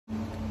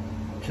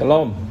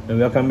Shalom and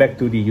welcome back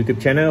to the YouTube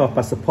channel of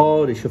Pastor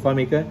Paul, the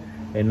ShofarMaker.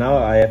 And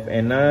now I have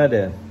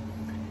another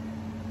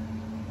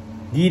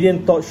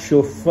Gideon Torch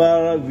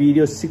Shofar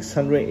video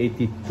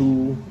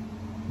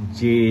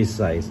 682J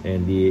size,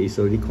 and it's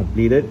already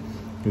completed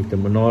with the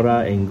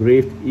menorah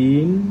engraved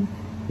in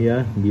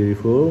here,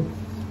 beautiful.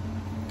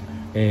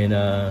 And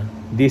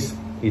this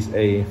is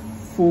a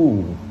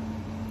full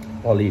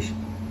polished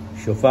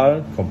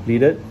shofar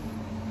completed,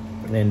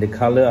 and the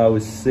color, I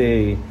would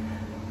say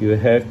you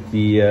have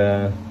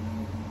the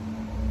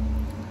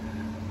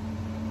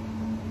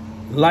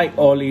light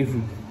olive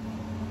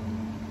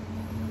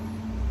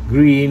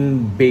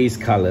green base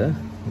color,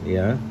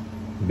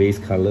 base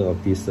color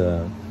of this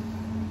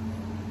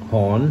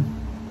horn.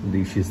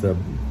 This is a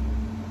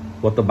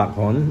waterbuck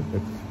horn,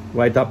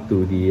 right up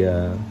to the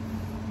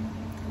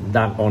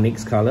dark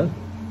onyx color.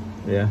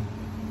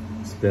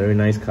 It's very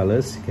nice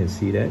colors, you can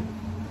see that.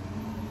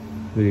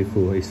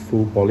 Beautiful. It's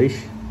full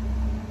polish.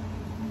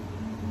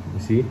 You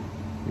see,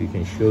 we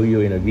can show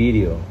you in a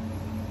video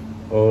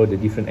all the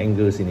different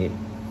angles in it.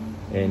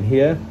 And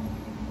here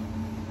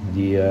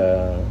the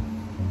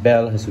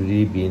bell has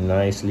already been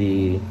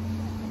nicely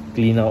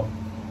cleaned out,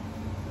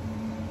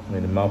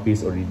 and the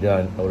mouthpiece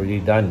already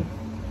done.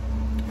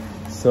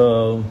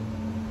 So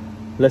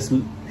let's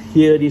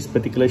hear this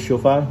particular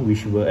shofar,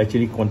 which will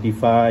actually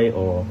quantify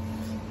or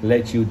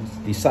let you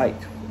decide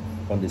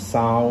on the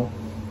sound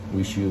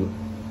which you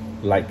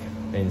like.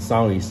 And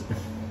sound is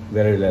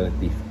very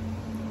relative,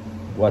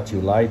 what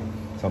you like.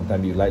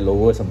 Sometimes you like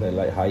lower, sometimes you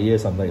like higher,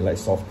 sometimes you like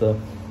softer.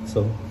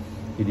 So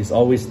it is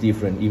always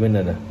different, even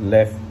on the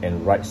left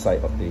and right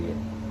side of the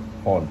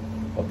horn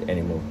of the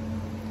animal.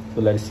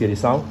 So let's hear the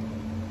sound.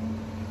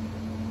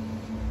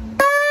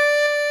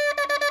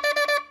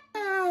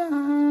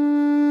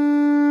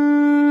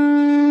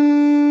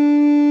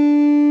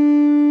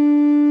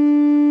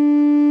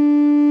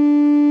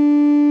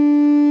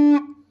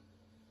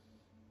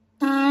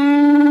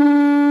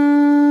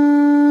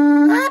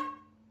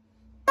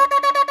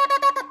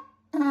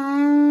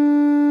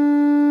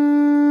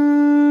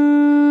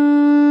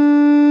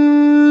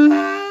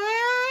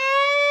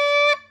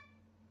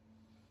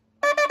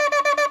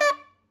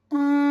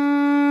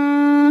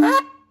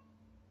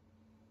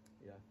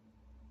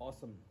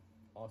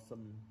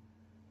 Awesome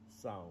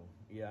sound.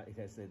 It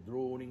has a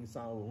droning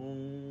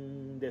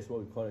sound. That's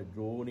what we call a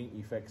droning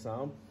effect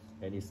sound,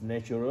 and it's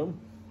natural.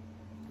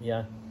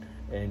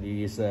 And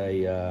it is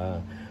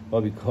a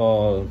what we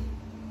call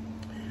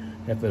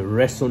have a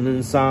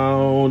resonant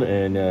sound,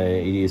 and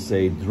it is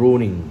a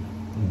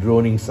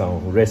droning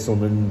sound,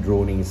 resonant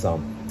droning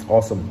sound.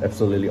 Awesome,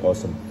 absolutely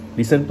awesome.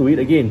 Listen to it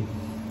again,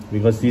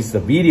 because this is a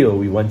video.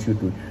 We want you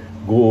to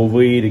go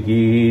over it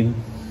again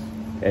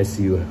as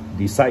you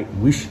decide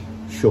which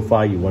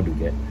shofar you want to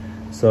get.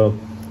 So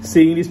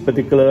seeing this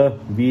particular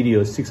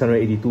video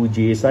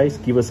 682J size,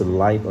 give us a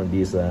like on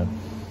this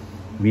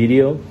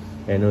video,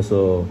 and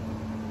also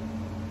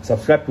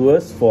subscribe to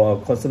us for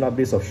constant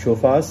updates of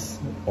shofars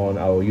on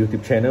our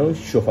YouTube channel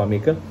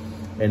ShofarMaker,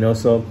 and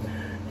also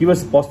give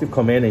us a positive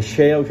comment and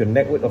share with your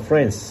network of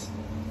friends,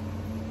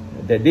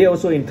 that they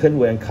also in turn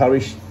will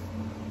encourage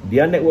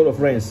their network of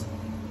friends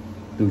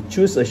to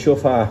choose a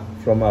shofar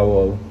from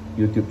our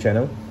YouTube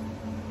channel.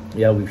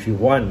 If you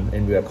want,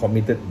 and we are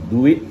committed to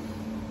do it,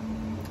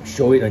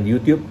 show it on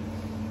YouTube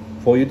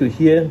for you to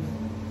hear,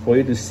 for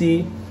you to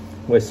see.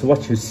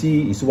 What you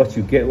see is what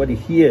you get. What you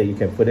hear, you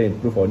can further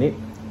improve on it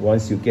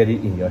once you get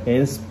it in your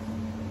hands.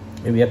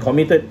 And we are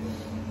committed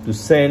to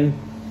send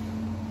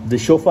the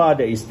shofar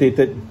that is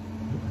stated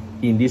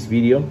in this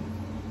video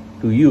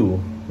to you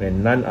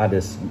and none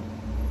others.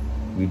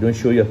 We don't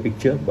show you a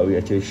picture, but we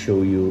actually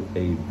show you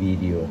a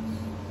video.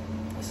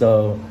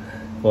 So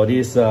for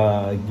this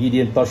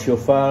Gideon Torch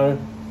Shofar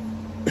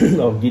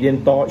of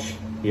Gideon Torch,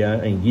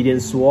 and Gideon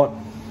Sword,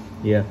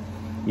 you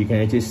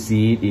can actually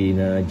see it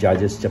in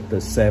Judges chapter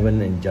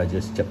 7 and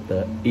Judges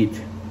chapter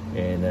 8.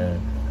 And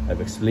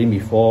I've explained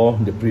before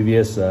the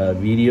previous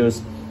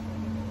videos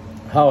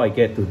how I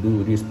get to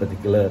do this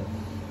particular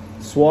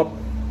sword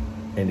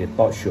and the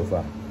torch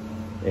shofar,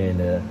 and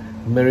the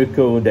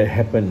miracle that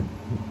happened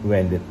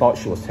when the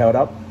torch was held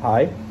up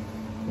high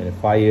and the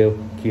fire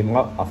came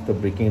up after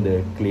breaking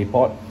the clay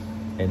pot,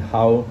 and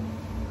how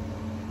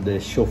the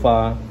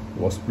shofar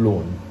was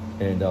blown.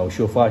 And our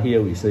shofar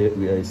here, I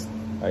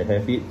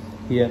have it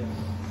here,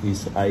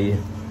 is I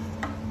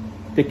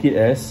take it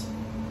as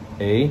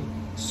a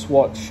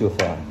sword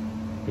shofar,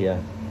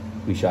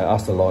 which I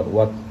asked the Lord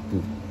what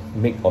to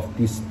make of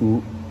these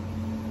two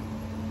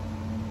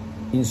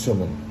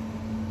instruments,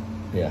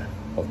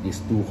 of these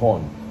two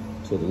horns.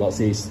 So the Lord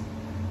says,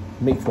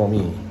 make for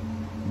me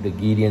the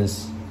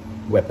Gideon's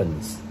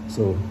weapons.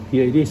 So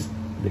here it is,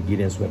 the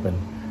Gideon's weapon.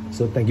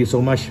 So thank you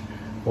so much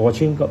for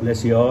watching. God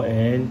bless you all,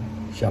 and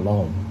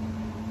shalom.